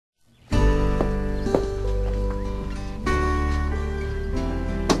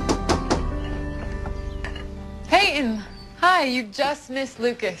Peyton, hi, you just missed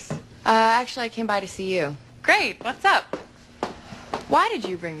Lucas. Actually, I came by to see you. Great, what's up? Why did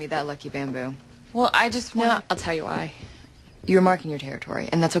you bring me that lucky bamboo? Well, I just want... No, I'll tell you why. You were marking your territory,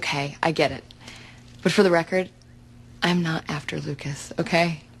 and that's okay. I get it. But for the record, I'm not after Lucas,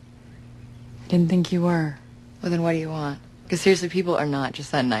 okay? I didn't think you were. Well, then what do you want? Because seriously, people are not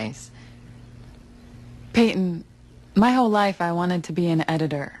just that nice. Peyton, my whole life I wanted to be an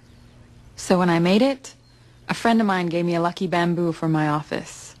editor. So when I made it, a friend of mine gave me a lucky bamboo for my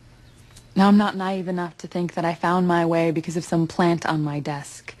office. Now, I'm not naive enough to think that I found my way because of some plant on my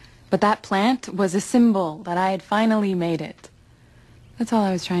desk. But that plant was a symbol that I had finally made it. That's all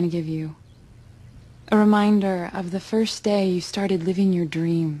I was trying to give you. A reminder of the first day you started living your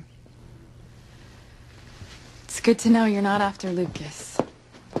dream. It's good to know you're not after Lucas.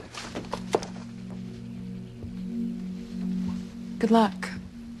 Good luck.